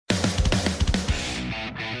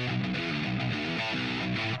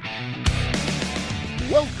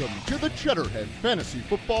Welcome to the Cheddarhead Fantasy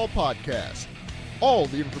Football Podcast. All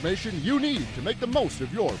the information you need to make the most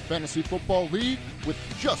of your fantasy football league with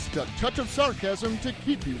just a touch of sarcasm to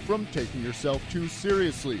keep you from taking yourself too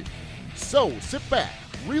seriously. So sit back,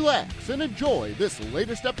 relax, and enjoy this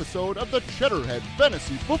latest episode of the Cheddarhead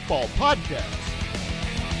Fantasy Football Podcast.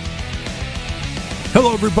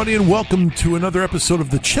 Hello, everybody, and welcome to another episode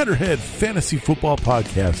of the Cheddarhead Fantasy Football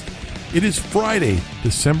Podcast. It is Friday,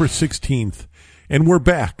 December 16th, and we're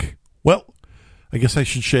back. Well, I guess I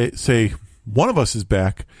should say one of us is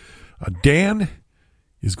back. Dan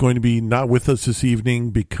is going to be not with us this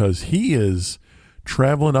evening because he is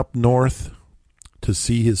traveling up north to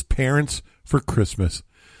see his parents for Christmas.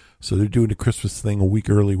 So they're doing the Christmas thing a week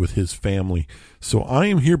early with his family. So I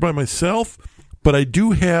am here by myself, but I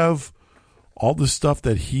do have all the stuff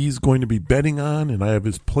that he's going to be betting on, and I have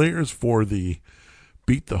his players for the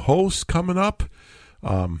Beat the Host coming up.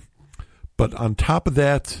 But on top of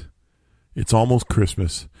that, it's almost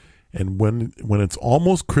Christmas. And when it's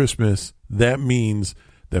almost Christmas, that means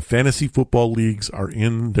that fantasy football leagues are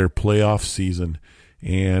in their playoff season.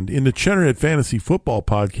 And in the Cheddarhead Fantasy Football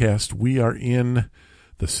Podcast, we are in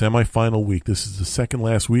the semifinal week. This is the second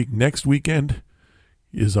last week. Next weekend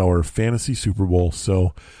is our Fantasy Super Bowl.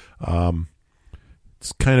 So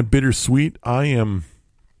it's kind of bittersweet. I am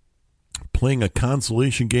playing a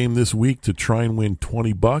consolation game this week to try and win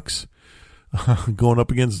 $20 going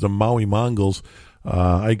up against the Maui Mongols.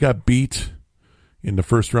 I got beat in the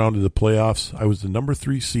first round of the playoffs. I was the number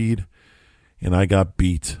 3 seed, and I got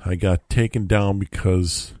beat. I got taken down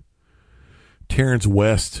because Terrence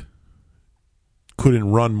West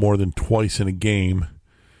couldn't run more than twice in a game,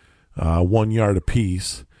 1 yard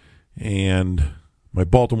apiece, and my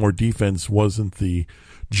Baltimore defense wasn't the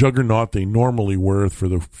juggernaut they normally were for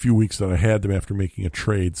the few weeks that I had them after making a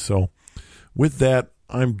trade. So with that,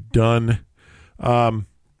 I'm done.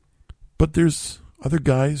 But there's other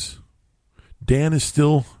guys. Dan is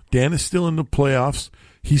still in the playoffs.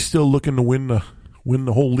 He's still looking to win the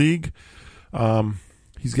whole league.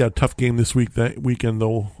 He's got a tough game this weekend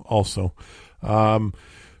though. Also,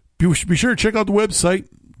 be sure to check out the website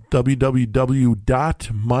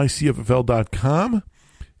www.mycffl.com.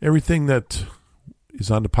 Everything that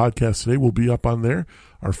is on the podcast today will be up on there.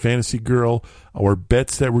 Our fantasy girl, our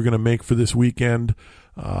bets that we're going to make for this weekend,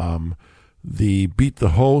 the Beat the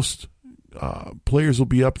Host players will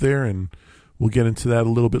be up there, and we'll get into that a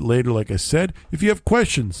little bit later. Like I said, if you have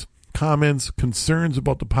questions, comments, concerns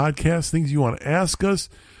about the podcast, things you want to ask us,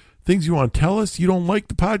 things you want to tell us, you don't like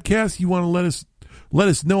the podcast, you want to let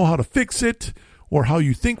us know how to fix it or how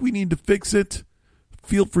you think we need to fix it,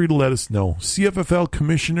 feel free to let us know. CFFL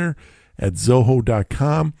Commissioner at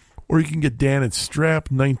Zoho.com, or you can get Dan at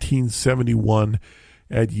Strap1971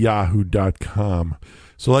 at Yahoo.com.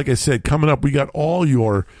 So like I said, coming up, we got all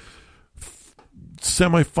your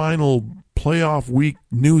semifinal playoff week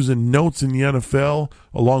news and notes in the NFL,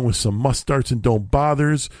 along with some must-starts and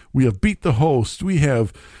don't-bothers. We have Beat the Host. We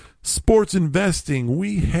have sports investing.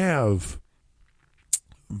 We have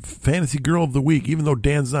Fantasy Girl of the Week. Even though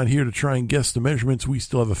Dan's not here to try and guess the measurements, we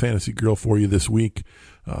still have a Fantasy Girl for you this week.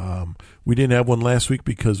 We didn't have one last week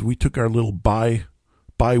because we took our little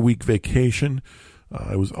bye-week vacation.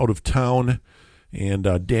 I was out of town, and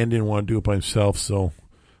Dan didn't want to do it by himself, so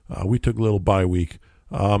we took a little bye week.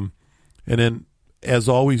 And then, as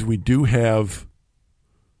always, we do have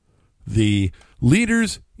the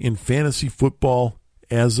leaders in fantasy football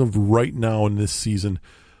as of right now in this season.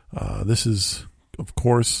 This is, of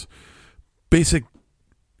course, basic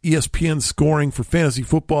ESPN scoring for fantasy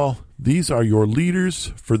football. These are your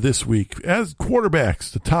leaders for this week. As quarterbacks,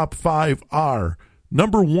 the top 5 are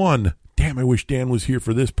number 1. Damn, I wish Dan was here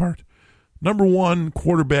for this part. Number 1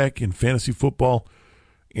 quarterback in fantasy football,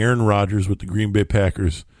 Aaron Rodgers with the Green Bay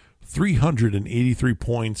Packers, 383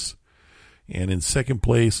 points. And in second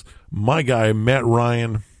place, my guy, Matt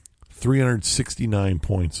Ryan, 369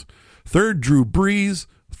 points. Third, Drew Brees.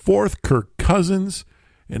 Fourth, Kirk Cousins.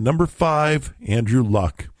 And number 5, Andrew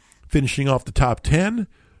Luck. Finishing off the top 10,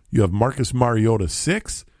 you have Marcus Mariota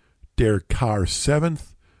 6th, Derek Carr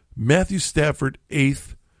 7th, Matthew Stafford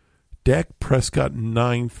 8th, Dak Prescott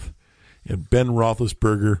 9th, and Ben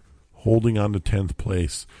Roethlisberger holding on to 10th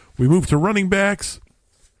place. We move to running backs.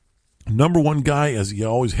 Number 1 guy, as he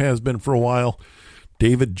always has been for a while,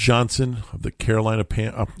 David Johnson of the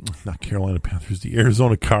the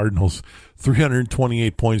Arizona Cardinals.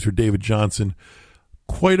 328 points for David Johnson.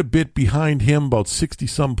 Quite a bit behind him, about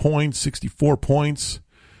 60-some points, 64 points.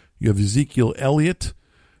 You have Ezekiel Elliott,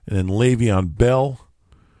 and then Le'Veon Bell,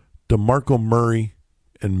 DeMarco Murray,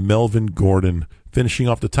 and Melvin Gordon. Finishing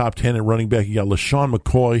off the top 10 at running back, you got LaShawn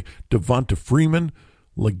McCoy, Devonta Freeman,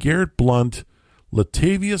 LeGarrette Blount,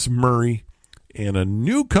 Latavius Murray, and a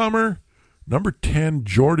newcomer, number 10,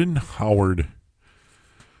 Jordan Howard.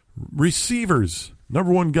 Receivers,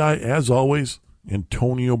 number 1 guy, as always,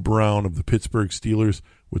 Antonio Brown of the Pittsburgh Steelers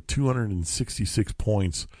with 266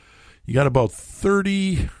 points. You got about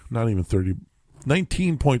 19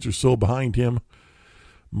 points or so behind him.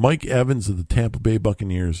 Mike Evans of the Tampa Bay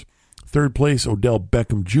Buccaneers. 3rd place, Odell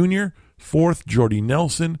Beckham Jr. 4th, Jordy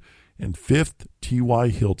Nelson. And 5th, T.Y.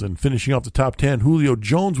 Hilton. Finishing off the top 10, Julio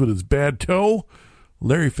Jones with his bad toe.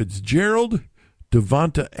 Larry Fitzgerald.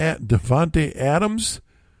 Devontae Adams.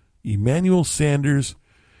 Emmanuel Sanders.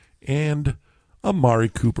 And Amari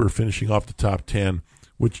Cooper finishing off the top 10.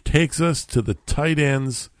 Which takes us to the tight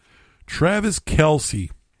ends. Travis Kelce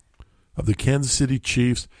of the Kansas City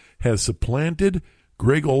Chiefs has supplanted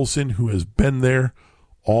Greg Olsen, who has been there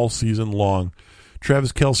all season long.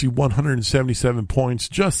 Travis Kelce, 177 points,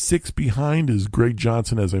 just 6 behind is Greg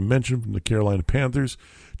Johnson, as I mentioned, from the Carolina Panthers.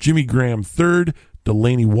 Jimmy Graham 3rd,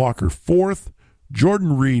 Delaney Walker 4th,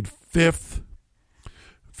 Jordan Reed 5th.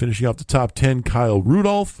 Finishing off the top 10, Kyle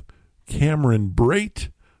Rudolph, Cameron Brate,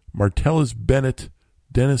 Martellus Bennett,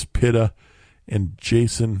 Dennis Pitta, and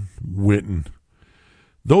Jason Witten.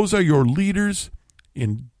 Those are your leaders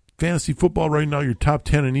in fantasy football right now, your top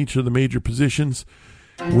 10 in each of the major positions.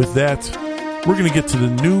 With that, we're going to get to the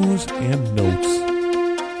news and notes.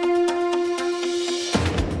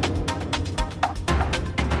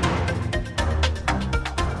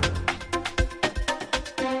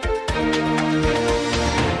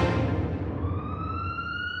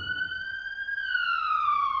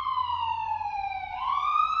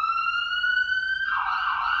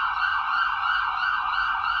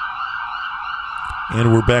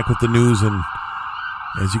 And we're back with the news, and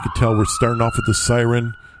as you can tell, we're starting off with the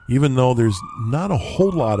siren, even though there's not a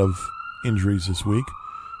whole lot of injuries this week,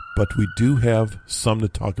 but we do have some to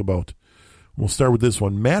talk about. We'll start with this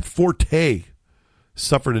one. Matt Forte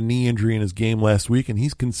suffered a knee injury in his game last week, and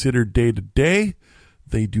he's considered day-to-day.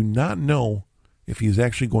 They do not know if he's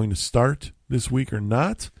actually going to start this week or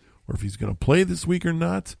not, or if he's going to play this week or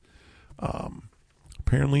not.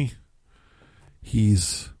 Apparently,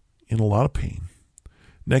 he's in a lot of pain.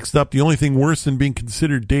 Next up, the only thing worse than being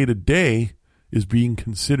considered day-to-day is being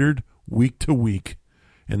considered week-to-week.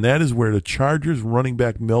 And that is where the Chargers running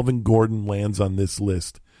back Melvin Gordon lands on this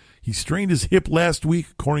list. He strained his hip last week,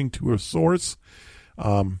 according to a source.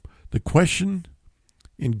 The question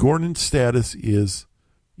in Gordon's status is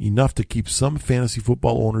enough to keep some fantasy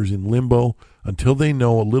football owners in limbo until they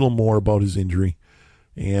know a little more about his injury.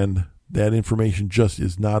 And that information just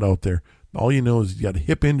is not out there. All you know is he's got a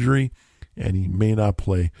hip injury, and he may not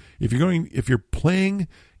play. If you're playing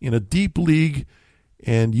in a deep league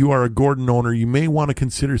and you are a Gordon owner, you may want to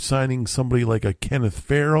consider signing somebody like a Kenneth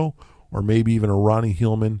Farrow or maybe even a Ronnie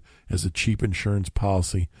Hillman as a cheap insurance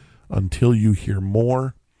policy until you hear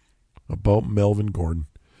more about Melvin Gordon.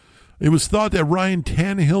 It was thought that Ryan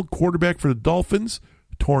Tannehill, quarterback for the Dolphins,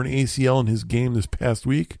 tore an ACL in his game this past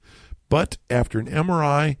week, but after an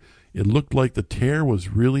MRI, it looked like the tear was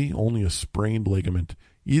really only a sprained ligament.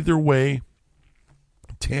 Either way,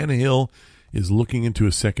 Tannehill is looking into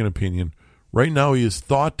a second opinion. Right now, he is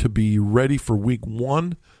thought to be ready for week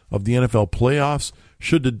 1 of the NFL playoffs,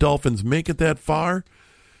 should the Dolphins make it that far.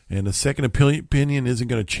 And a second opinion isn't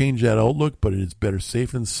going to change that outlook, but it is better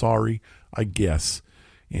safe than sorry, I guess.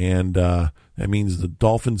 And that means the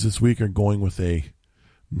Dolphins this week are going with a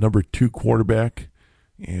number 2 quarterback,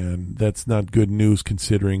 and that's not good news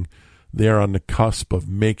considering they are on the cusp of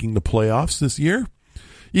making the playoffs this year.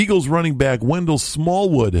 Eagles running back Wendell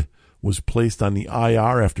Smallwood was placed on the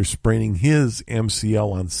IR after spraining his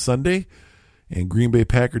MCL on Sunday. And Green Bay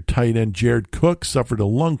Packer tight end Jared Cook suffered a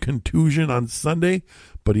lung contusion on Sunday,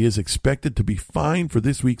 but he is expected to be fine for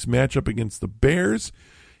this week's matchup against the Bears.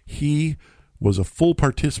 He was a full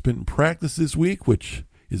participant in practice this week, which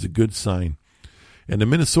is a good sign. And the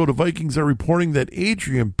Minnesota Vikings are reporting that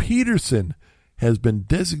Adrian Peterson has been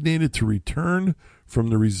designated to return from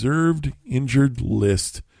the reserved injured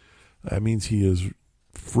list. That means he is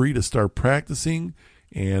free to start practicing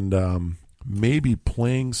and maybe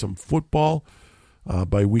playing some football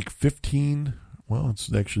by week 15. Well,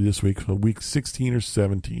 it's actually this week, so week 16 or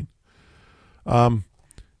 17.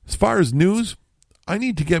 As far as news, I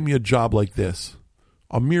need to get me a job like this.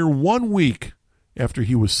 A mere 1 week after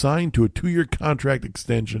he was signed to a 2-year contract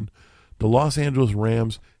extension, the Los Angeles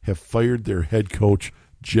Rams have fired their head coach,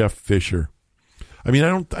 Jeff Fisher. I mean, I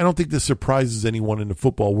don't think this surprises anyone in the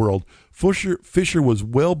football world. Fisher was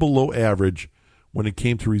well below average when it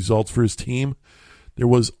came to results for his team. There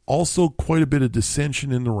was also quite a bit of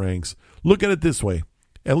dissension in the ranks. Look at it this way.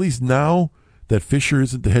 At least now that Fisher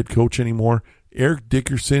isn't the head coach anymore, Eric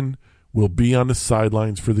Dickerson will be on the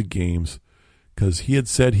sidelines for the games because he had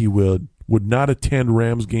said he would not attend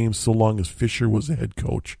Rams games so long as Fisher was the head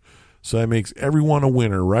coach. So that makes everyone a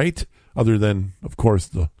winner, right? Other than, of course,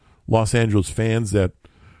 the Los Angeles fans that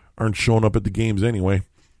aren't showing up at the games anyway,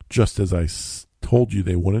 just as I told you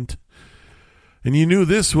they wouldn't. And you knew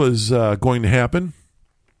this was going to happen.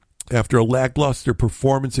 After a lackluster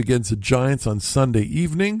performance against the Giants on Sunday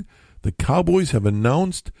evening, the Cowboys have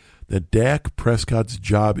announced that Dak Prescott's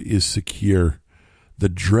job is secure. The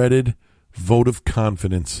dreaded vote of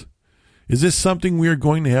confidence. Is this something we are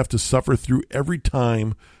going to have to suffer through every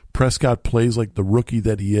time Prescott plays like the rookie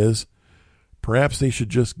that he is? Perhaps they should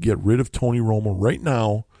just get rid of Tony Romo right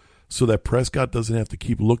now so that Prescott doesn't have to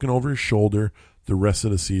keep looking over his shoulder the rest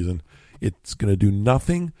of the season. It's going to do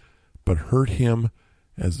nothing but hurt him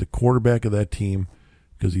as the quarterback of that team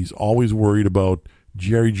because he's always worried about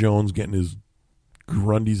Jerry Jones getting his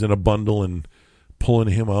Grundies in a bundle and pulling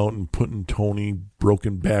him out and putting Tony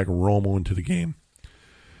broken back Romo into the game.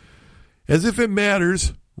 As if it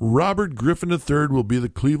matters, Robert Griffin III will be the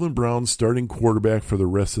Cleveland Browns starting quarterback for the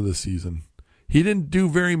rest of the season. He didn't do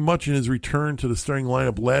very much in his return to the starting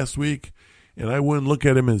lineup last week, and I wouldn't look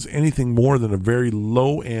at him as anything more than a very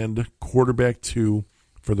low-end quarterback 2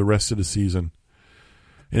 for the rest of the season.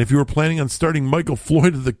 And if you were planning on starting Michael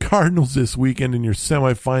Floyd of the Cardinals this weekend in your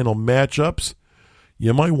semifinal matchups,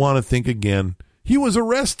 you might want to think again. He was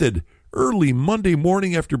arrested early Monday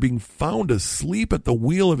morning after being found asleep at the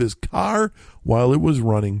wheel of his car while it was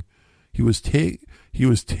running. He was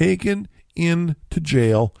taken into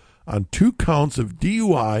jail on 2 counts of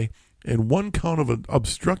DUI and 1 count of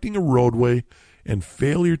obstructing a roadway and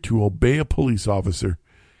failure to obey a police officer.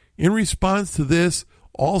 In response to this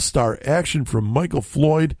all-star action from Michael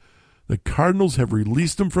Floyd, the Cardinals have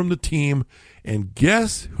released him from the team, and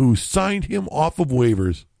guess who signed him off of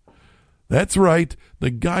waivers? That's right, the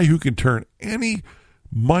guy who can turn any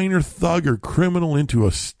minor thug or criminal into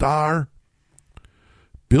a star,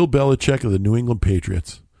 Bill Belichick of the New England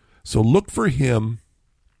Patriots. So look for him,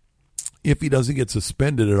 if he doesn't get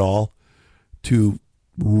suspended at all, to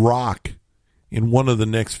rock in one of the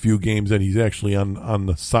next few games that he's actually on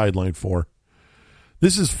the sideline for.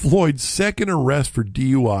 This is Floyd's second arrest for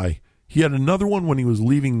DUI. He had another one when he was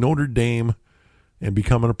leaving Notre Dame and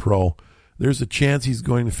becoming a pro. There's a chance he's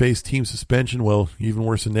going to face team suspension. Well, even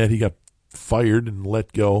worse than that, he got fired and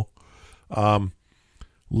let go.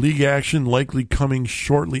 League action likely coming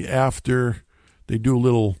shortly after they do a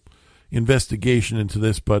little investigation into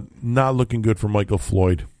this, but not looking good for Michael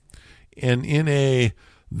Floyd. And in a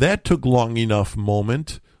that took long enough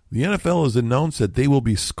moment, the NFL has announced that they will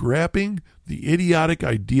be scrapping the idiotic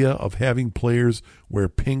idea of having players wear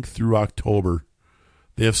pink through October.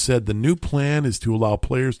 They have said the new plan is to allow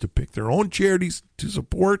players to pick their own charities to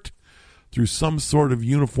support through some sort of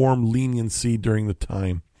uniform leniency during the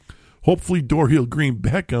time. Hopefully Dorial Green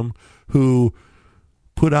Beckham, who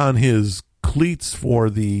put on his cleats for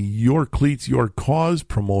the Your Cleats, Your Cause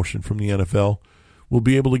promotion from the NFL, will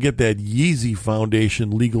be able to get that Yeezy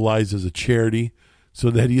Foundation legalized as a charity so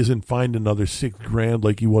that he isn't fined another $6,000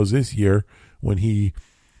 like he was this year when he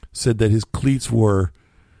said that his cleats were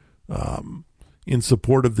in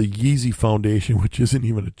support of the Yeezy Foundation, which isn't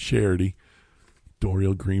even a charity.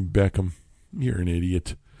 Dorial Green Beckham, you're an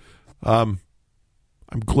idiot. I'm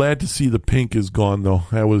glad to see the pink is gone, though.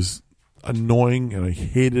 That was annoying, and I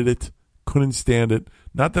hated it. Couldn't stand it.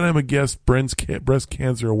 Not that I'm against breast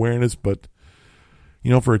cancer awareness, but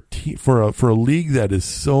you know, for a league that is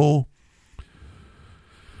so,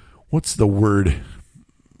 what's the word?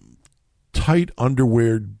 Tight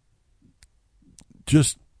underwear,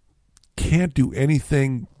 just can't do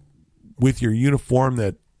anything with your uniform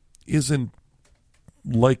that isn't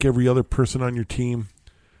like every other person on your team.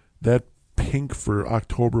 That pink for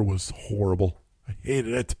October was horrible. I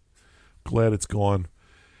hated it. Glad it's gone.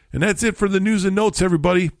 And that's it for the news and notes,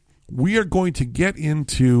 everybody. We are going to get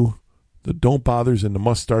into the don't bothers and the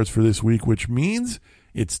must starts for this week, which means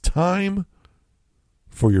it's time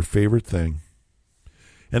for your favorite thing.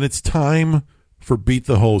 And it's time for Beat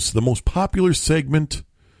the Host, the most popular segment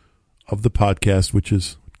of the podcast, which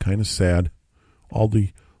is kind of sad. All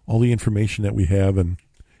the information that we have, and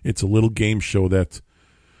it's a little game show that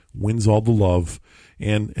wins all the love.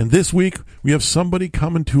 And this week we have somebody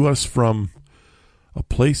coming to us from a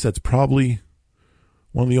place that's probably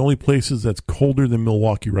one of the only places that's colder than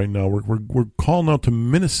Milwaukee right now. We're calling out to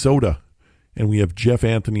Minnesota, and we have Jeff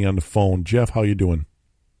Anthony on the phone. Jeff, how you doing?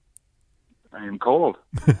 I am cold.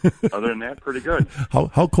 Other than that, pretty good.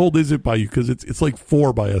 How cold is it by you? Because it's like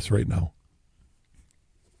 4 by us right now.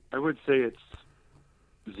 I would say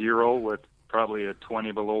it's 0 with Probably a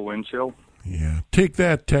 20 below wind chill. Yeah. Take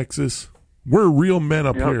that, Texas. We're real men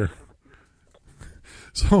up here.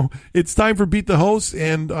 So it's time for Beat the Host,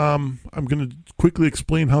 and I'm going to quickly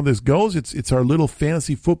explain how this goes. It's our little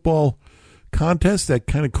fantasy football contest that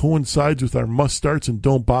kind of coincides with our must-starts and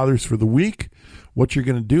don't-bothers for the week. What you're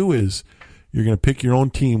going to do is you're going to pick your own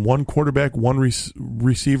team, one quarterback, one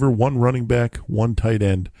receiver, one running back, one tight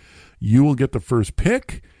end. You will get the first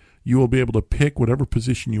pick. You will be able to pick whatever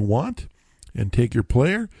position you want and take your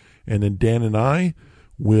player, and then Dan and I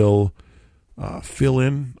will fill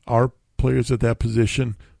in our players at that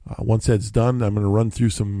position. Once that's done, I'm going to run through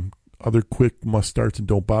some other quick must-starts and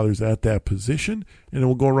don't-bothers at that position, and then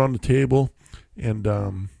we'll go around the table and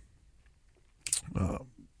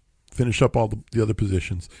finish up all the other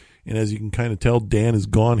positions. And as you can kind of tell, Dan is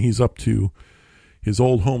gone. He's up to his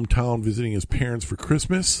old hometown visiting his parents for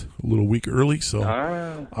Christmas a little week early. So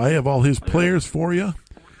I have all his players for you,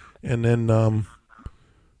 and then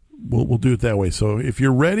we'll do it that way. So if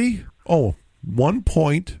you're ready, 1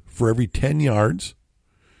 point for every 10 yards,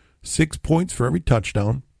 6 points for every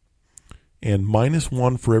touchdown, and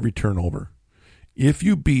 -1 for every turnover. If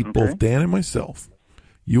you beat both Dan and myself,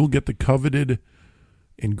 you'll get the coveted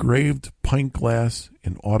engraved pint glass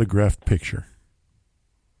and autographed picture.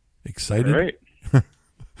 Excited? All right.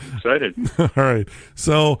 Excited. All right.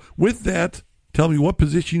 So with that, tell me what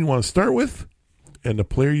position you want to start with and the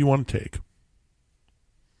player you want to take.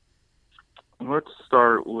 Let's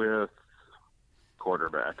start with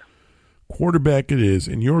quarterback. Quarterback it is.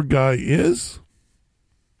 And your guy is?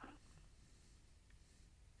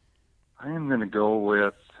 I am going to go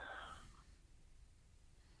with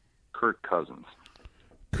Kirk Cousins.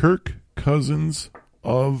 Kirk Cousins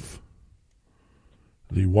of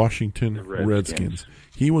the Washington Redskins.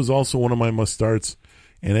 He was also one of my must-starts,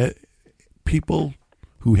 and people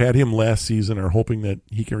who had him last season are hoping that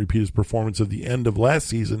he can repeat his performance of the end of last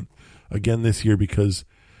season again this year, because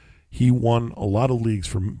he won a lot of leagues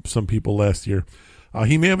from some people last year.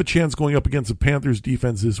 He may have a chance going up against the Panthers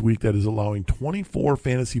defense this week that is allowing 24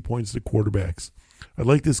 fantasy points to quarterbacks. I'd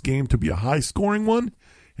like this game to be a high-scoring one,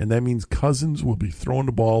 and that means Cousins will be throwing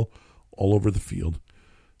the ball all over the field.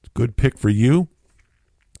 It's a good pick for you.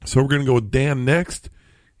 So we're going to go with Dan next,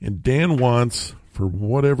 and Dan wants, for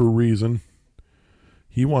whatever reason,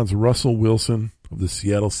 he wants Russell Wilson of the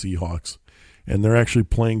Seattle Seahawks, and they're actually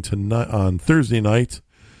playing tonight on Thursday night,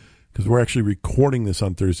 because we're actually recording this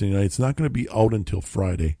on Thursday night. It's not going to be out until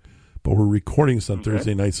Friday, but we're recording this on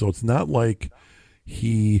Thursday night, so it's not like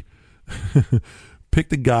he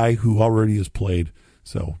picked a guy who already has played.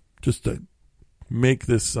 So just to make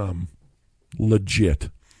this legit,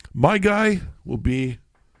 my guy will be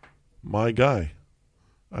my guy.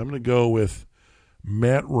 I'm going to go with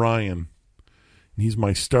Matt Ryan. He's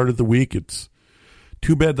my start of the week. It's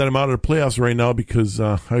too bad that I'm out of the playoffs right now, because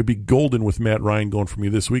I'd be golden with Matt Ryan going for me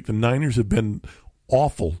this week. The Niners have been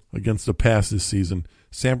awful against the pass this season.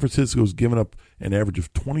 San Francisco's given up an average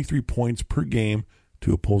of 23 points per game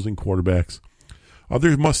to opposing quarterbacks.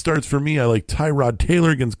 Other must-starts for me, I like Tyrod Taylor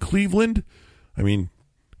against Cleveland. I mean,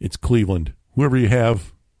 it's Cleveland. Whoever you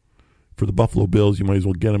have for the Buffalo Bills, you might as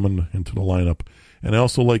well get him into the lineup. And I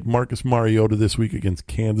also like Marcus Mariota this week against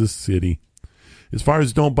Kansas City. As far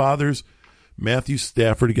as don't bothers, Matthew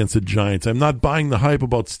Stafford against the Giants. I'm not buying the hype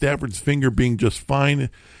about Stafford's finger being just fine.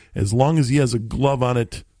 As long as he has a glove on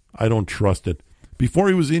it, I don't trust it. Before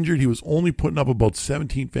he was injured, he was only putting up about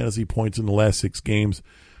 17 fantasy points in the last 6 games.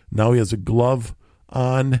 Now he has a glove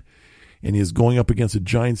on, and he is going up against a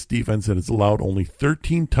Giants defense that has allowed only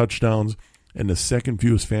 13 touchdowns and the second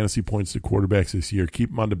fewest fantasy points to quarterbacks this year.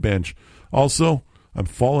 Keep him on the bench. Also, I'm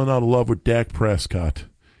falling out of love with Dak Prescott.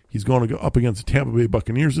 He's going to go up against the Tampa Bay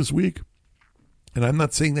Buccaneers this week. And I'm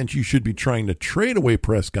not saying that you should be trying to trade away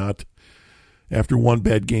Prescott after one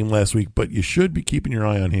bad game last week, but you should be keeping your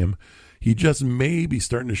eye on him. He just may be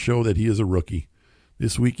starting to show that he is a rookie.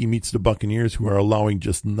 This week he meets the Buccaneers, who are allowing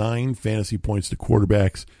just 9 fantasy points to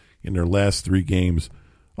quarterbacks in their last 3 games.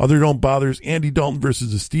 Other don't bothers, Andy Dalton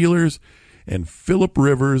versus the Steelers, and Phillip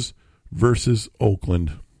Rivers versus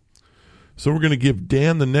Oakland. So we're going to give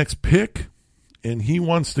Dan the next pick, and he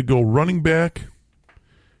wants to go running back,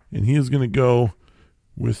 and he is going to go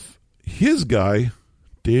with his guy,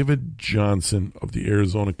 David Johnson of the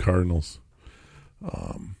Arizona Cardinals.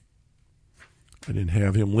 I didn't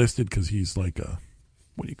have him listed because he's like a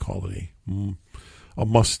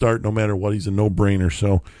must start no matter what. He's a no-brainer.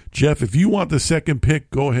 So, Jeff, if you want the second pick,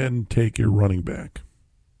 go ahead and take your running back.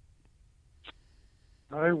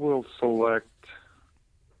 I will select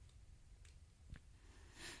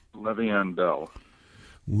Le'Veon Bell.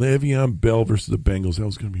 Le'Veon Bell versus the Bengals. That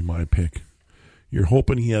was going to be my pick. You're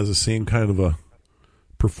hoping he has the same kind of a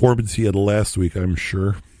performance he had last week, I'm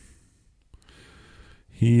sure.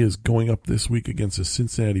 He is going up this week against the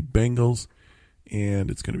Cincinnati Bengals,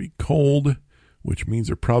 and it's going to be cold, which means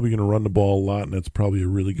they're probably going to run the ball a lot, and that's probably a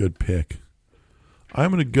really good pick.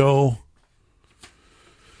 I'm going to go...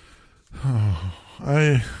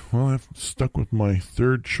 I've stuck with my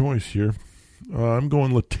third choice here. I'm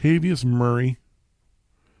going Latavius Murray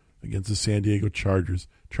against the San Diego Chargers.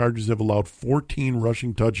 Chargers have allowed 14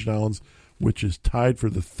 rushing touchdowns, which is tied for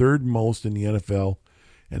the third most in the NFL,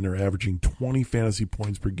 and they're averaging 20 fantasy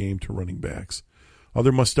points per game to running backs.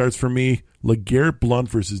 Other must-starts for me, LeGarrette Blount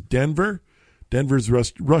versus Denver. Denver's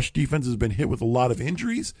rush defense has been hit with a lot of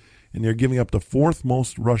injuries, and they're giving up the fourth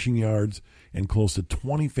most rushing yards and close to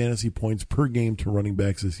 20 fantasy points per game to running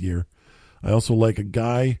backs this year. I also like a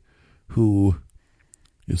guy who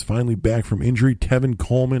is finally back from injury, Tevin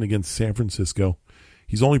Coleman against San Francisco.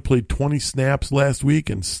 He's only played 20 snaps last week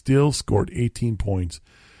and still scored 18 points.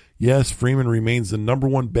 Yes, Freeman remains the number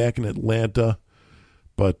one back in Atlanta,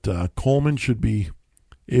 but Coleman should be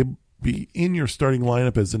in your starting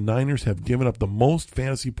lineup as the Niners have given up the most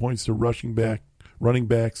fantasy points to running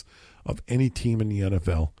backs of any team in the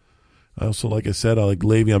NFL. I also, like I said, I like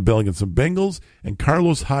Le'Veon Bell against the Bengals and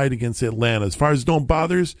Carlos Hyde against Atlanta. As far as don't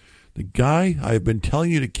bothers, the guy I've been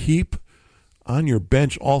telling you to keep on your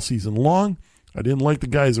bench all season long. I didn't like the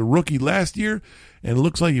guy as a rookie last year, and it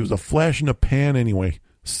looks like he was a flash in the pan anyway.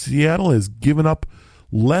 Seattle has given up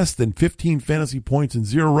less than 15 fantasy points and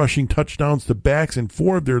 0 rushing touchdowns to backs in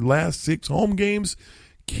 4 of their last 6 home games.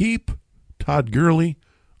 Keep Todd Gurley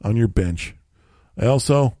on your bench. I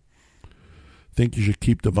also think you should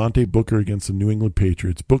keep Devontae Booker against the New England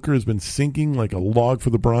Patriots. Booker has been sinking like a log for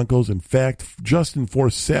the Broncos. In fact, Justin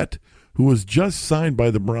Forsett, who was just signed by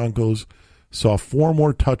the Broncos, saw 4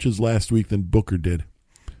 more touches last week than Booker did.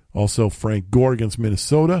 Also, Frank Gore against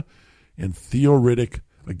Minnesota and Theo Riddick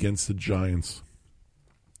against the Giants.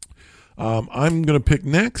 I'm going to pick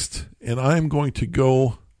next, and I'm going to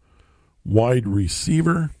go wide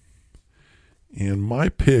receiver. And my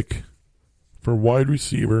pick for wide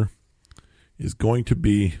receiver is going to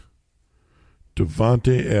be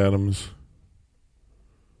Davante Adams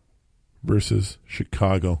versus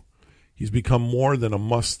Chicago. He's become more than a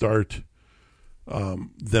must-start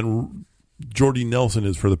than Jordy Nelson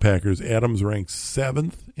is for the Packers. Adams ranks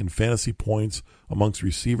 7th in fantasy points amongst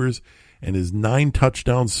receivers, and his 9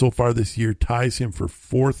 touchdowns so far this year ties him for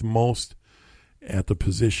 4th most at the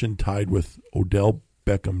position, tied with Odell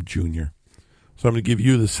Beckham Jr. So I'm going to give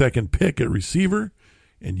you the second pick at receiver,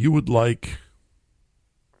 and you would like...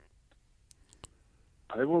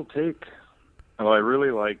 I will take... Well, I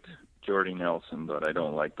really liked Jordy Nelson, but I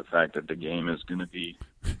don't like the fact that the game is going to be...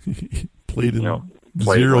 played in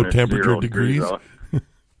 0 temperature degrees.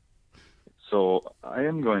 So I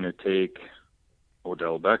am going to take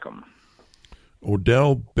Odell Beckham.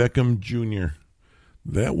 Odell Beckham Jr.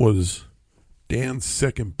 That was Dan's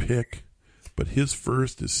second pick, but his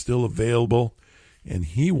first is still available, and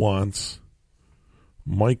he wants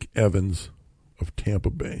Mike Evans of Tampa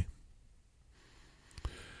Bay.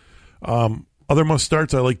 Other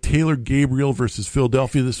must-starts, I like Taylor Gabriel versus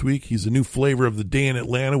Philadelphia this week. He's a new flavor of the day in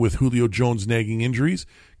Atlanta with Julio Jones nagging injuries.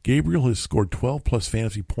 Gabriel has scored 12-plus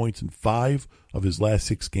fantasy points in 5 of his last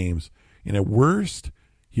 6 games. And at worst,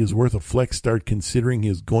 he is worth a flex start considering he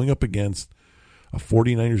is going up against a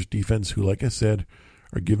 49ers defense who, like I said,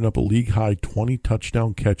 are giving up a league-high 20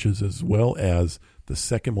 touchdown catches as well as the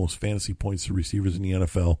second most fantasy points to receivers in the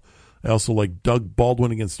NFL. I also like Doug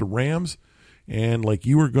Baldwin against the Rams. And like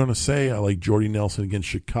you were going to say, I like Jordy Nelson against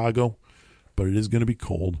Chicago, but it is going to be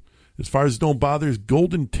cold. As far as don't bother, is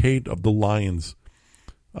Golden Tate of the Lions.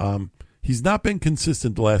 He's not been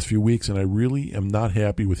consistent the last few weeks, and I really am not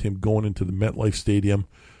happy with him going into the MetLife Stadium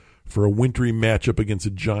for a wintry matchup against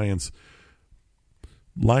the Giants.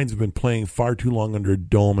 Lions have been playing far too long under a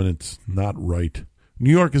dome, and it's not right.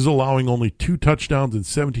 New York is allowing only 2 touchdowns and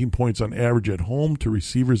 17 points on average at home to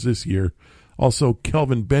receivers this year. Also,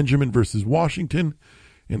 Kelvin Benjamin versus Washington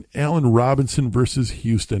and Allen Robinson versus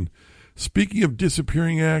Houston. Speaking of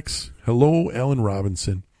disappearing acts, hello, Allen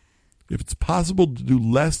Robinson. If it's possible to do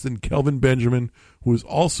less than Kelvin Benjamin, who is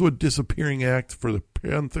also a disappearing act for the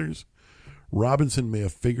Panthers, Robinson may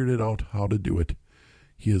have figured it out how to do it.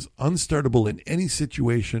 He is unstartable in any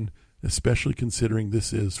situation, especially considering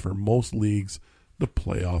this is, for most leagues, the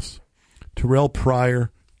playoffs. Terrell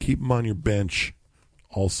Pryor, keep him on your bench.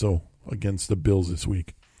 Also against the Bills this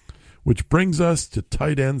week. Which brings us to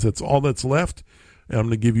tight ends. That's all that's left. And I'm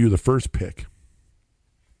going to give you the first pick.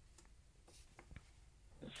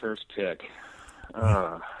 First pick.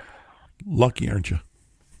 Lucky, aren't you?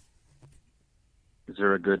 Is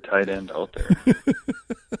there a good tight end out there?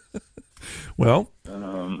 Well,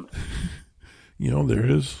 there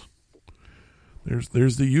is.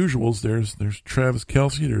 There's the usuals. There's Travis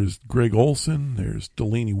Kelce. There's Greg Olsen. There's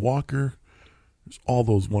Delaney Walker. There's all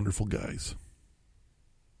those wonderful guys.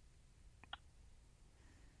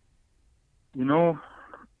 I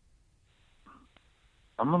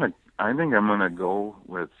think I'm gonna go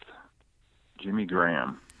with Jimmy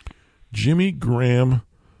Graham. Jimmy Graham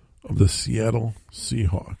of the Seattle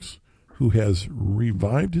Seahawks, who has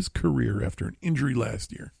revived his career after an injury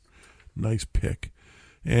last year. Nice pick.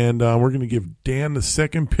 And we're going to give Dan the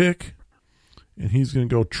second pick, and he's going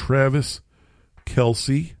to go Travis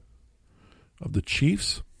Kelce of the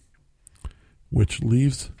Chiefs, which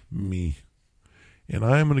leaves me. And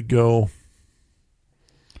I'm going to go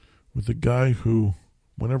with a guy who,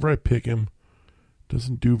 whenever I pick him,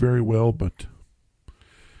 doesn't do very well, but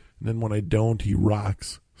and then when I don't, he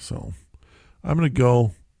rocks. So I'm going to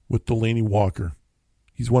go with Delaney Walker.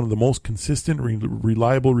 He's one of the most consistent,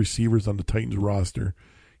 reliable receivers on the Titans roster.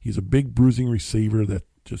 He's a big bruising receiver that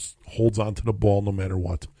just holds on to the ball no matter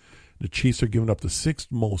what. The Chiefs are giving up the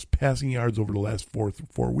 6th most passing yards over the last 4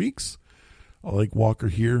 weeks. I like Walker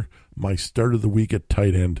here. My start of the week at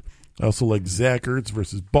tight end. I also like Zach Ertz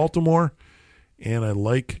versus Baltimore. And I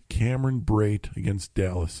like Cameron Brate against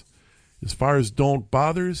Dallas. As far as don't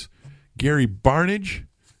bothers, Gary Barnidge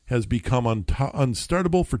has become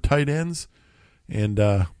unstartable for tight ends.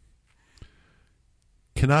 And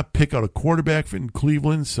cannot pick out a quarterback in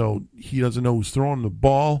Cleveland, so he doesn't know who's throwing the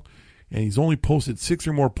ball. And he's only posted 6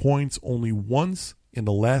 or more points only once in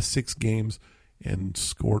the last 6 games and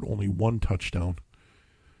scored only 1 touchdown.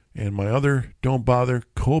 And my other don't bother,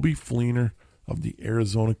 Coby Fleener of the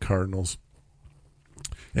Arizona Cardinals.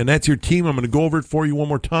 And that's your team. I'm going to go over it for you one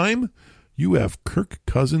more time. You have Kirk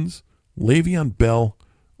Cousins, Le'Veon Bell,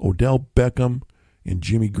 Odell Beckham, and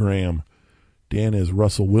Jimmy Graham. Dan has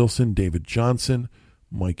Russell Wilson, David Johnson,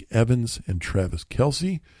 Mike Evans, and Travis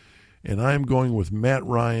Kelce. And I'm going with Matt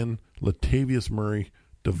Ryan, Latavius Murray,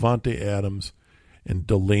 Devontae Adams, and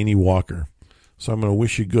Delaney Walker. So I'm going to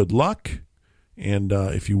wish you good luck. And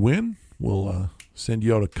if you win, we'll send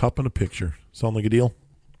you out a cup and a picture. Sound like a deal?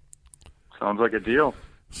 Sounds like a deal.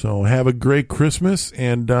 So have a great Christmas,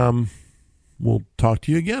 and we'll talk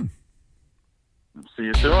to you again. See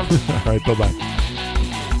you soon. All right, bye-bye.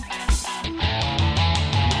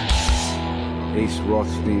 Ace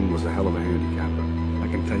Rothstein was a hell of a handicapper. I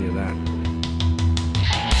can tell you that.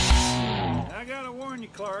 I gotta warn you,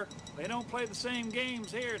 Clark. They don't play the same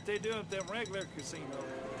games here as they do at them regular casinos.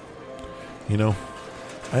 I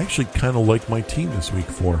actually kind of like my team this week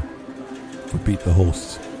for Beat the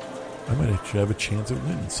Hosts. I might actually have a chance at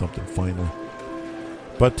winning something finally.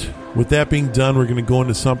 But with that being done, we're going to go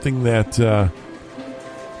into something that Dan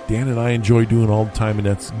and I enjoy doing all the time, and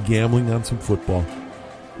that's gambling on some football.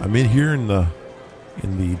 I'm in here in the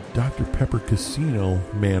Dr. Pepper Casino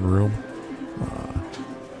man room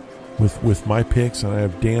with my picks, and I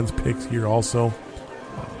have Dan's picks here also.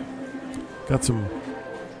 Got some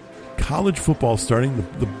college football starting.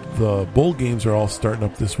 The bowl games are all starting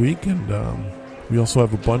up this week, and we also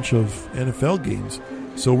have a bunch of NFL games.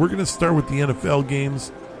 So we're going to start with the NFL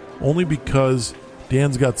games only because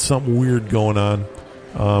Dan's got something weird going on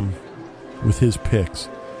with his picks.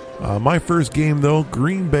 My first game, though,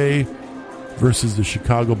 Green Bay versus the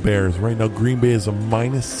Chicago Bears. Right now, Green Bay is a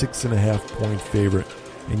minus 6.5 point favorite.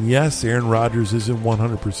 And yes, Aaron Rodgers isn't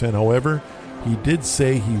 100%. However, he did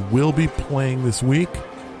say he will be playing this week,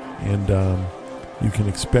 and you can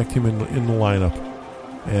expect him in the lineup.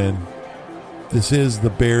 And this is the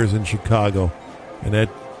Bears in Chicago, and that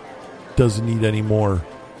doesn't need any more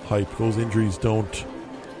hype. Those injuries don't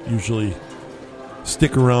usually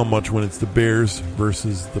stick around much when it's the Bears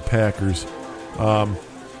versus the Packers.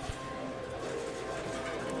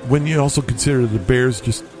 When you also consider the Bears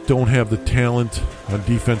just don't have the talent on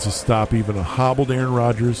defense to stop even a hobbled Aaron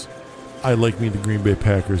Rodgers, I like me the Green Bay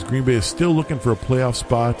Packers. Green Bay is still looking for a playoff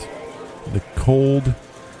spot. The cold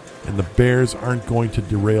and the Bears aren't going to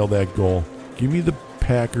derail that goal. Give me the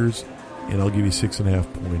Packers, and I'll give you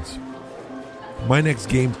 6.5 points. My next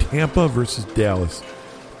game, Tampa versus Dallas.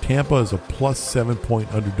 Tampa is a plus 7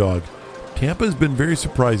 point underdog. Tampa has been very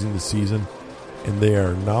surprising this season, and there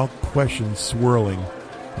are now questions swirling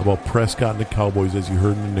about Prescott and the Cowboys, as you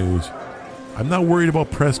heard in the news. I'm not worried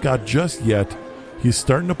about Prescott just yet. He's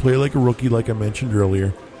starting to play like a rookie, like I mentioned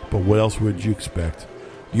earlier, but what else would you expect?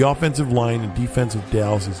 The offensive line and defense of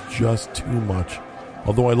Dallas is just too much.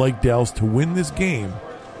 Although I like Dallas to win this game,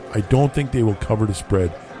 I don't think they will cover the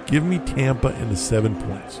spread. Give me Tampa in the 7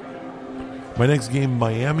 points. My next game,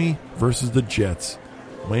 Miami versus the Jets.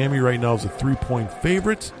 Miami right now is a 3-point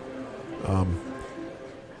favorite.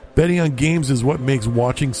 Betting on games is what makes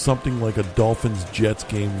watching something like a Dolphins-Jets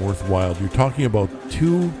game worthwhile. You're talking about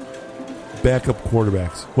two backup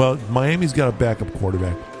quarterbacks. Well, Miami's got a backup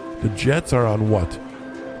quarterback. The Jets are on what?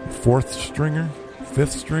 Fourth stringer?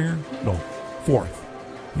 Fifth stringer? No, fourth.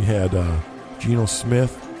 You had Geno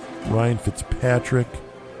Smith, Ryan Fitzpatrick.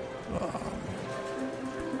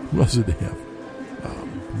 Who else did they have?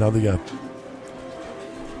 Now they got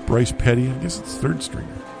Bryce Petty. I guess it's third stringer.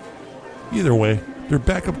 Either way, they're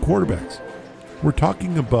backup quarterbacks. We're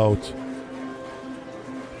talking about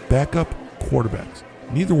backup quarterbacks.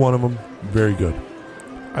 Neither one of them very good.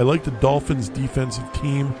 I like the Dolphins defensive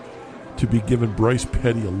team to be giving Bryce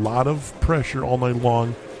Petty a lot of pressure all night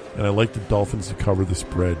long, and I like the Dolphins to cover the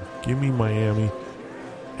spread. Give me Miami,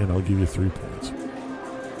 and I'll give you 3 points.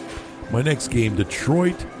 My next game,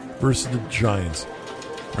 Detroit versus the Giants.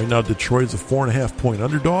 Right now, Detroit is a 4.5-point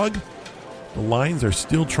underdog. The Lions are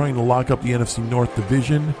still trying to lock up the NFC North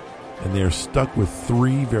division, and they are stuck with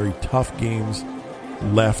 3 very tough games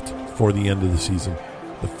left for the end of the season.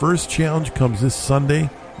 The first challenge comes this Sunday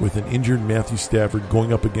with an injured Matthew Stafford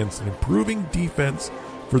going up against an improving defense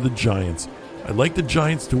for the Giants. I like the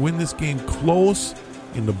Giants to win this game close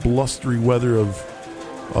in the blustery weather of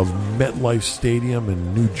MetLife Stadium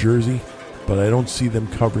in New Jersey, but I don't see them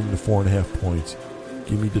covering the 4.5 points.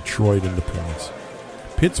 Give me Detroit in the points.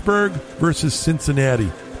 Pittsburgh versus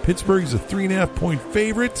Cincinnati. Pittsburgh's a 3.5-point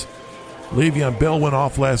favorite. Le'Veon Bell went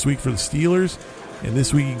off last week for the Steelers, and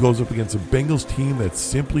this week he goes up against a Bengals team that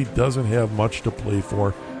simply doesn't have much to play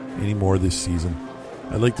for anymore this season.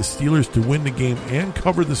 I like the Steelers to win the game and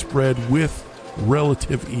cover the spread with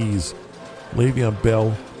relative ease. Le'Veon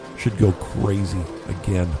Bell should go crazy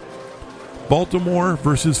again. Baltimore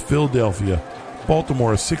versus Philadelphia.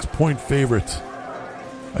 Baltimore, a 6-point favorite.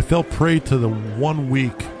 I fell prey to the 1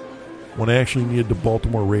 week when I actually needed the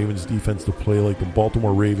Baltimore Ravens defense to play like the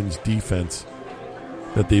Baltimore Ravens defense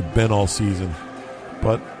that they've been all season.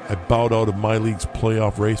 But I bowed out of my league's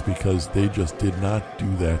playoff race because they just did not do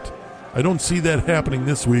that. I don't see that happening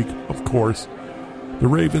this week, of course. The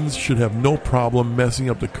Ravens should have no problem messing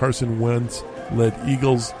up the Carson Wentz-led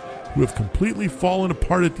Eagles, who have completely fallen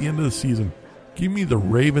apart at the end of the season. Give me the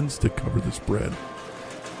Ravens to cover the spread.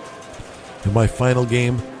 In my final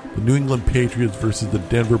game, the New England Patriots versus the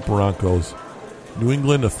Denver Broncos. New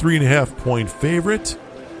England, a 3.5-point favorite.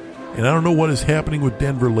 And I don't know what is happening with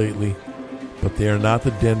Denver lately, but they are not the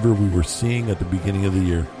Denver we were seeing at the beginning of the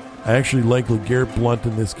year. I actually like LeGarrette Blount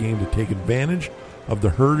in this game to take advantage of the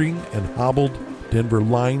hurting and hobbled Denver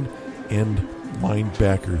line and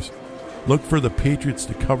linebackers. Look for the Patriots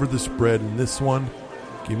to cover the spread in this one.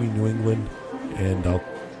 Give me New England, and I'll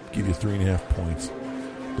give you 3.5 points.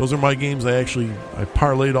 Those are my games. I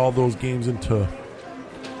parlayed all those games into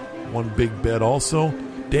one big bet also.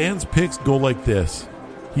 Dan's picks go like this.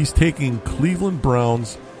 He's taking Cleveland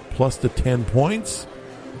Browns plus the 10 points.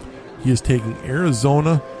 He is taking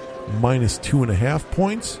Arizona minus 2.5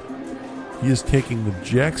 points. He is taking the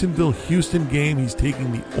Jacksonville-Houston game. He's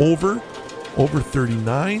taking the over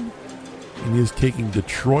 39. And he is taking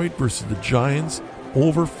Detroit versus the Giants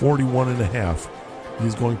over 41.5.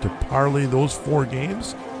 He's going to parlay those 4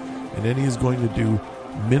 games. And then he's going to do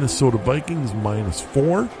Minnesota Vikings minus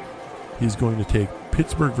 4. He's going to take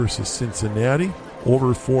Pittsburgh versus Cincinnati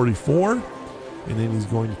over 44. And then he's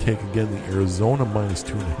going to take again the Arizona minus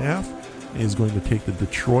 2.5. And he's going to take the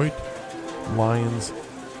Detroit Lions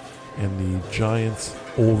and the Giants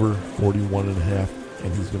over 41.5.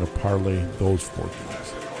 And he's going to parlay those 4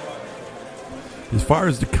 games. As far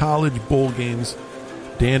as the college bowl games,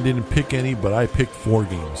 Dan didn't pick any, but I picked 4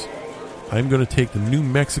 games. I'm going to take the New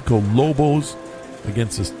Mexico Lobos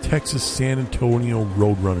against the Texas San Antonio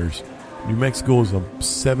Roadrunners. New Mexico is a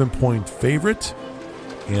 7-point favorite,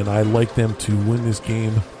 and I like them to win this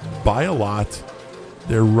game by a lot.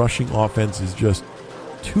 Their rushing offense is just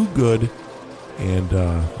too good, and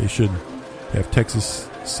they should have Texas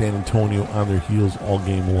San Antonio on their heels all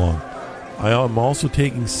game long. I am also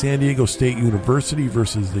taking San Diego State University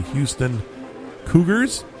versus the Houston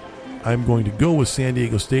Cougars. I'm going to go with San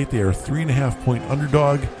Diego State. They are a 3.5-point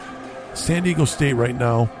underdog. San Diego State right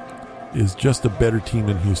now is just a better team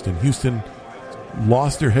than Houston. Houston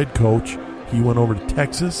lost their head coach. He went over to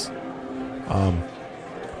Texas.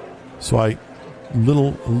 So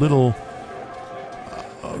little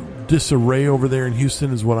disarray over there in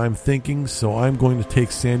Houston is what I'm thinking. So I'm going to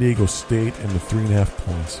take San Diego State and the 3.5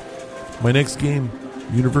 points. My next game,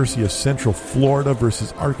 University of Central Florida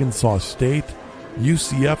versus Arkansas State.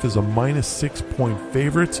 UCF is a minus 6-point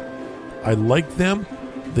favorite. I like them.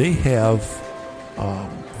 They have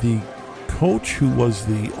the coach who was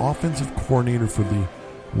the offensive coordinator for the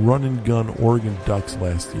run and gun Oregon Ducks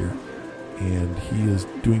last year. And he is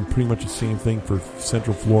doing pretty much the same thing for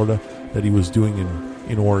Central Florida that he was doing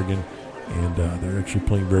in Oregon. And they're actually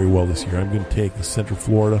playing very well this year. I'm going to take the Central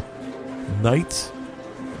Florida Knights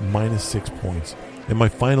 -6 points. And my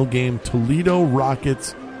final game, Toledo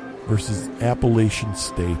Rockets versus Appalachian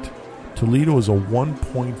State. Toledo is a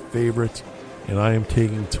 1-point favorite, and I am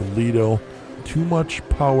taking Toledo. Too much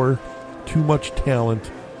power, too much talent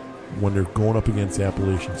when they're going up against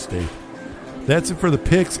Appalachian State. That's it for the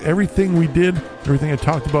picks. Everything we did, everything I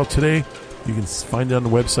talked about today, you can find it on the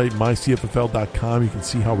website, mycffl.com. You can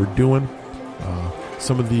see how we're doing.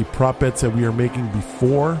 Some of the prop bets that we are making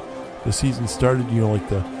before the season started, like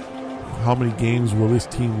the how many games will this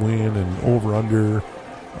team win and over under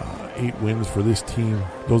 8 wins for this team.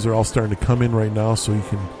 Those are all starting to come in right now, so you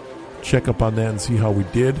can check up on that and see how we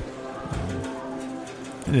did.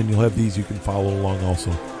 And then you'll have these you can follow along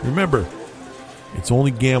also. Remember, it's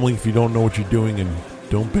only gambling if you don't know what you're doing, and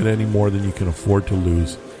don't bet any more than you can afford to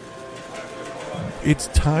lose. It's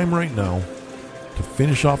time right now to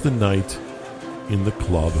finish off the night in the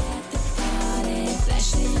club.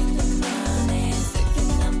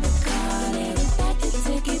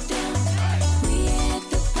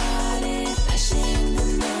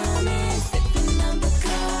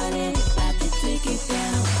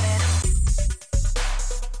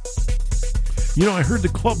 I heard the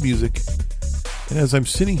club music, and as I'm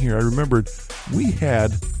sitting here, I remembered we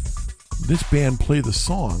had this band play the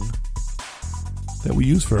song that we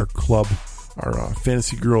use for our club, our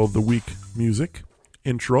Fantasy Girl of the Week music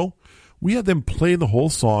intro. We had them play the whole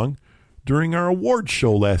song during our award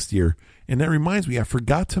show last year. And that reminds me, I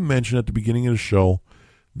forgot to mention at the beginning of the show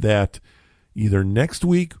that either next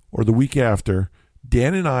week or the week after,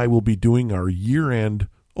 Dan and I will be doing our year-end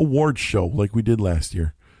award show like we did last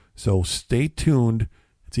year. So stay tuned.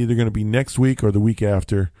 It's either going to be next week or the week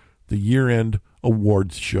after, the year-end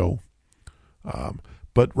awards show.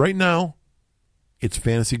 But right now, it's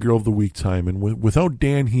Fantasy Girl of the Week time. And without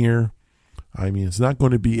Dan here, it's not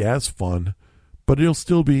going to be as fun, but it'll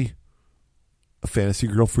still be a Fantasy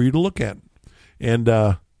Girl for you to look at. And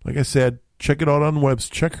like I said, check it out on the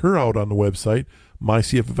website. Check her out on the website,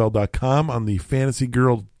 mycffl.com, on the Fantasy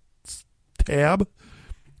Girl tab.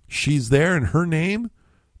 She's there, and her name,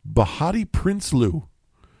 Bahati Prinsloo.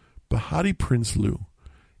 Bahati Prinsloo,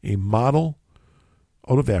 a model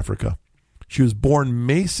out of Africa. She was born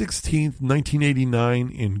May 16th, 1989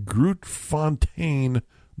 in Grootfontein,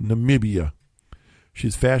 Namibia.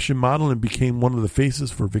 She's a fashion model and became one of the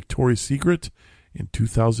faces for Victoria's Secret in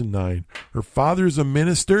 2009. Her father is a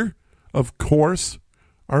minister. Of course,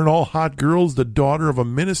 aren't all hot girls the daughter of a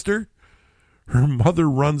minister? Her mother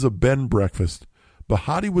runs a bed and breakfast.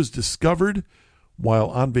 Bahati was discovered while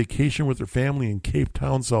on vacation with her family in Cape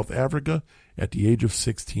Town, South Africa, at the age of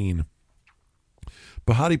 16.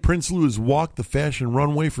 Bahati Prinsloo has walked the fashion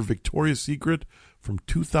runway for Victoria's Secret from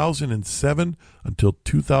 2007 until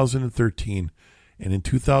 2013. And in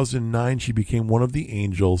 2009, she became one of the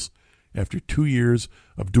Angels after 2 years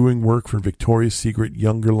of doing work for Victoria's Secret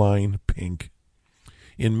younger line, Pink.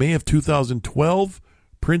 In May of 2012,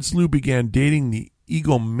 Prinsloo began dating the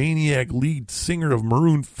egomaniac lead singer of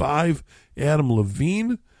Maroon 5, Adam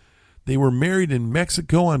Levine. They were married in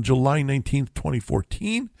Mexico on July 19,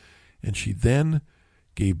 2014, and she then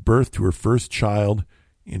gave birth to her first child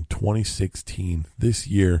in 2016. This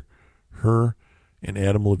year, her and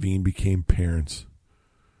Adam Levine became parents.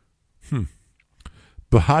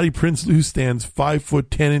 Bahati Prinsloo stands 5 foot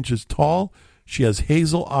 10 inches tall. She has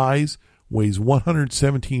hazel eyes, weighs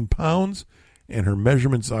 117 pounds, and her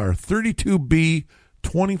measurements are 32B,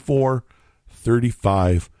 24,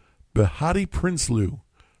 35. Bahati Prinsloo,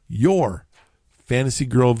 your Fantasy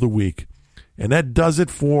Girl of the Week. And that does it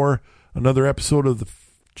for another episode of the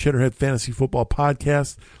Cheddarhead Fantasy Football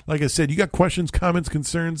Podcast. Like I said, you got questions, comments,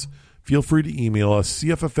 concerns, feel free to email us,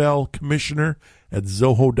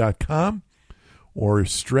 cfflcommissioner@zoho.com or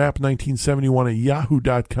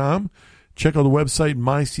strap1971@yahoo.com. Check out the website,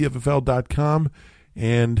 mycffl.com.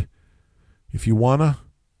 And if you want to,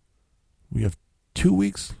 we have 2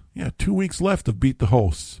 weeks. 2 weeks left of Beat the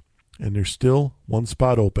Hosts. And there's still one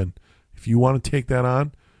spot open. If you want to take that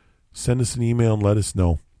on, send us an email and let us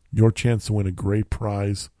know. Your chance to win a great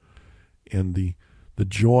prize and the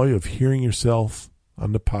joy of hearing yourself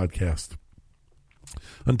on the podcast.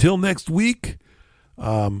 Until next week,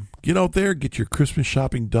 get out there, get your Christmas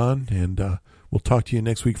shopping done, and we'll talk to you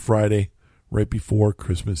next week, Friday, right before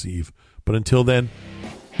Christmas Eve. But until then,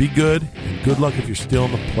 be good, and good luck if you're still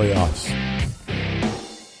in the playoffs.